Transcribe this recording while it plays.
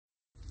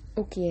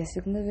O que é a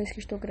segunda vez que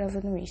estou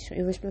gravando isso.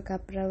 Eu vou explicar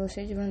para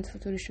vocês, de do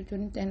futuro,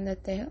 estrutura interna da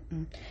Terra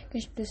 1. O que a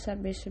gente precisa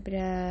saber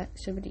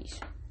sobre isso?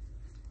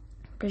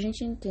 Para a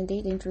gente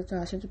entender dentro do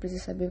assunto,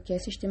 precisa saber o que é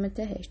sistema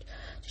terrestre.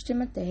 O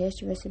sistema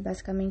terrestre vai ser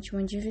basicamente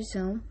uma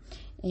divisão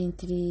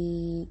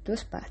entre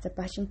duas partes, a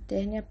parte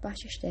interna e a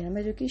parte externa.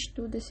 Mas o que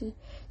estuda esse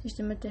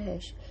sistema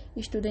terrestre?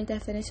 Estuda a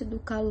interferência do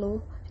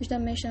calor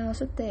justamente na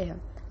nossa Terra,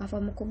 a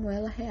forma como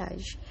ela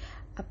reage.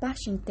 A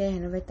parte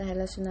interna vai estar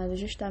relacionada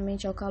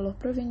justamente ao calor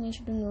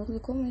proveniente do núcleo,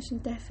 como isso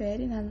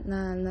interfere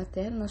na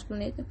Terra, no nosso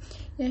planeta,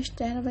 e a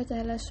externa vai estar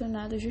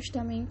relacionada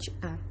justamente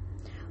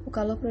o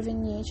calor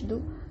proveniente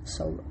do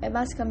Sol.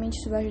 Basicamente,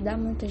 isso vai ajudar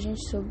muita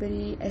gente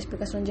sobre a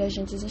explicação de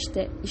agentes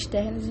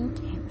externos e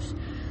internos.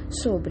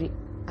 Sobre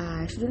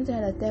a estrutura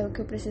interna da Terra, o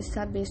que eu preciso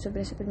saber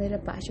sobre essa primeira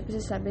parte? Eu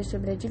preciso saber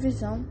sobre a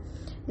divisão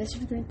dessa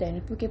estrutura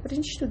interna, porque para a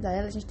gente estudar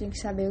ela, a gente tem que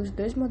saber os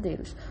dois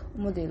modelos,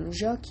 o modelo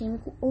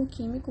geoquímico ou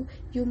químico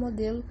e o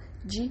modelo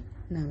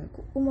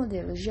dinâmico. O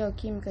modelo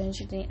geoquímico, a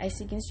gente tem as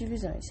seguintes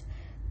divisões: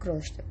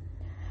 crosta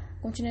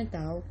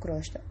continental,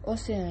 crosta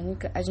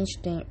oceânica, a gente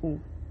tem o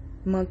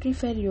manto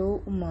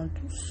inferior, o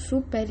manto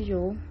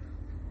superior.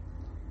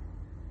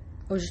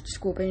 Hoje,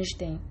 desculpa, a gente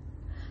tem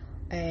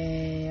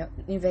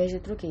em vez de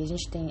troquei, a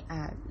gente tem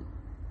a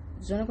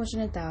zona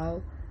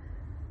continental,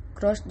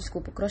 crosta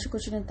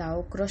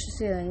continental, crosta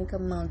oceânica,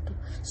 manto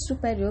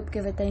superior, porque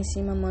vai estar em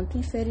cima, manto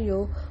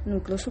inferior,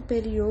 núcleo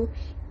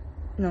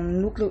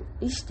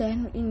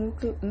externo e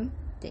núcleo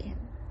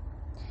interno.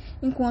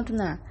 Enquanto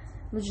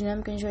no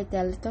dinâmico a gente vai ter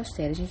a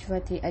litosfera, a gente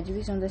vai ter a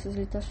divisão dessas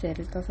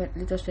litosferas,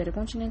 litosfera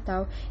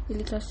continental e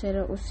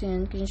litosfera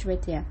oceânica, a gente vai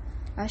ter a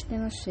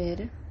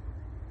astenosfera,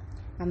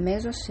 a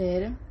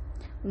mesosfera,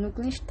 o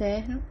núcleo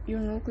externo e o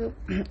núcleo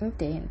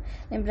interno.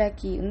 Lembrar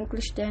que o núcleo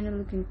externo e o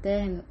núcleo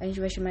interno a gente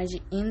vai chamar de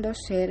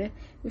endosfera,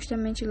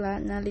 justamente lá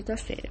na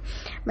litosfera.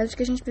 Mas o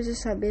que a gente precisa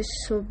saber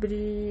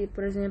sobre,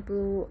 por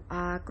exemplo,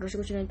 a crosta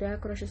continental e a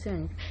crosta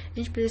oceânica? A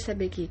gente precisa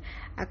saber que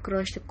a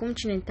crosta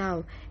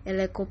continental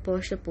ela é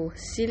composta por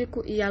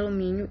sílico e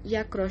alumínio, e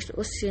a crosta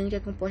oceânica é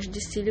composta de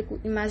sílico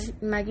e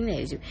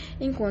magnésio.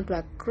 Enquanto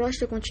a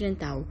crosta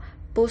continental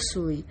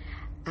possui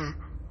a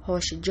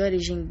rocha de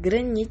origem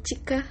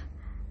granítica,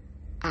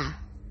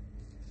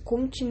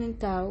 enquanto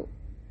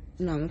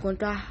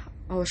a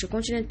rocha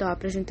continental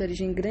apresenta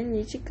origem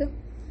granítica,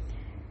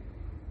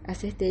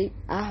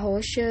 a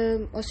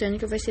rocha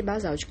oceânica vai ser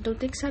basáltica. Então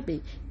tem que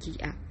saber que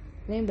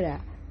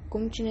lembrar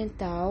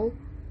continental,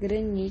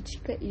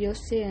 granítica e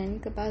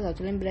oceânica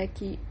basáltica. Lembrar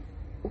que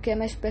o que é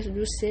mais perto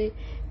do C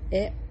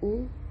é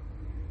o...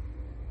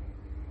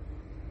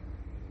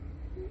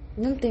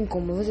 Não tem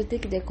como, você tem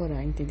que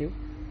decorar, entendeu?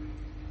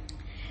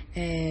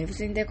 Você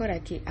tem que decorar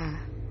aqui.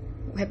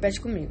 Repete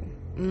comigo.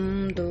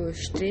 1,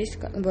 2, 3,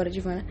 bora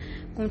Divana.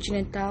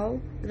 Continental,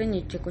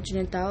 granítica,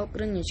 continental,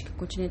 granítica,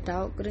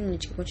 continental,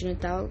 granítica,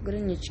 continental,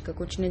 granítica,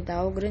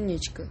 continental,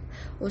 granítica,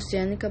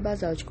 oceânica,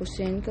 basáltica,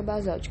 oceânica,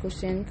 basáltica,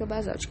 oceânica,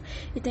 basáltica.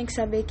 E tem que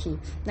saber que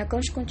na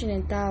crosta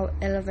continental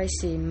ela vai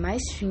ser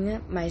mais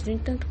fina, mas no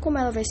entanto, como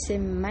ela vai ser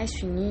mais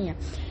fininha,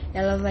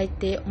 ela vai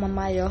ter uma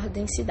maior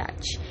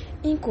densidade.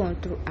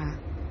 Enquanto a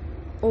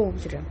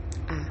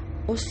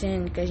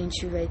oceânica, a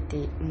gente vai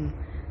ter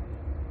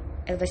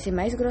ela vai ser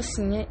mais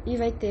grossinha e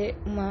vai ter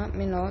uma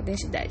menor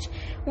densidade.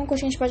 Uma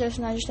coisa que a gente pode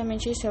relacionar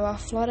justamente isso é o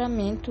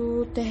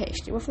afloramento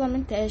terrestre. O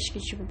afloramento terrestre,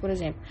 tipo, por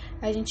exemplo,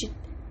 a gente...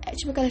 É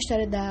tipo aquela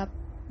história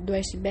do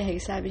iceberg,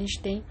 sabe? A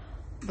gente tem...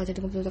 Batendo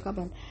o computador, tá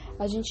acabando.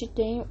 A gente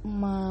tem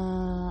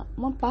uma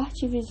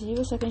parte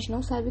visível, só que a gente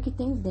não sabe o que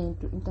tem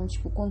dentro. Então,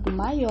 tipo, quanto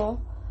maior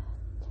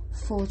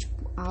for,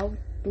 tipo, a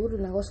altura,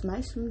 o negócio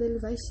mais fundo ele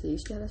vai ser.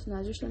 Isso é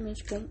relacionado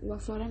justamente com o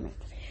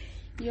afloramento.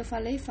 E eu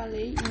falei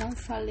e não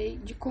falei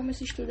de como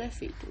esse estudo é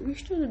feito. O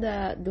estudo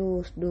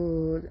do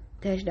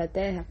teste da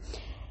Terra,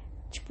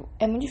 tipo,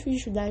 é muito difícil de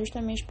estudar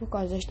justamente por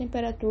causa das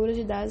temperaturas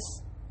e das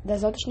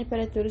altas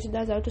temperaturas e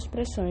das altas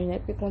pressões, né?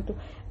 Porque quanto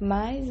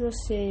mais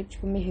você,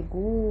 tipo,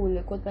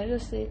 mergulha, quanto mais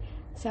você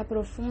se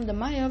aprofunda,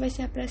 maior vai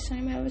ser a pressão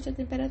e maior vai ser a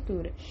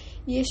temperatura.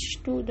 E esse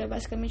estudo é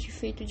basicamente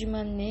feito de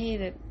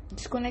maneira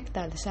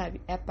desconectada,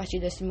 sabe? É a partir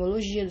da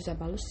sismologia, dos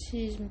abalos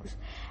sísmicos,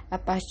 a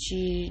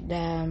partir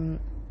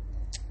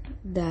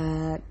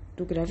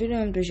do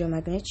gravidômetro, do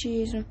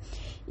geomagnetismo,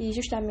 e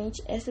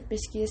justamente essa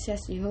pesquisa se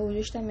acirrou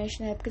justamente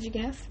na época de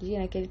Guerra Fria,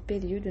 naquele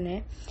período,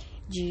 né,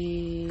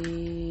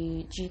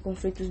 de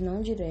conflitos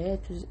não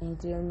diretos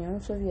entre a União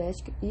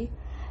Soviética e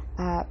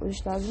os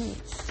Estados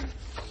Unidos.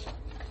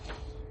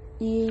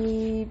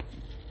 E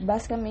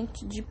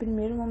basicamente, de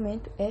primeiro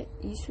momento, é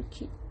isso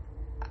que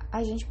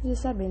a gente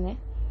precisa saber, né,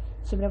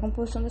 sobre a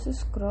composição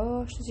dessas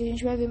crostas, e a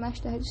gente vai ver mais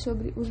tarde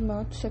sobre os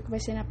mantos, só que vai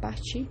ser na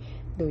parte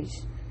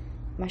 2.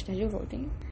 Mais tarde eu volto, hein?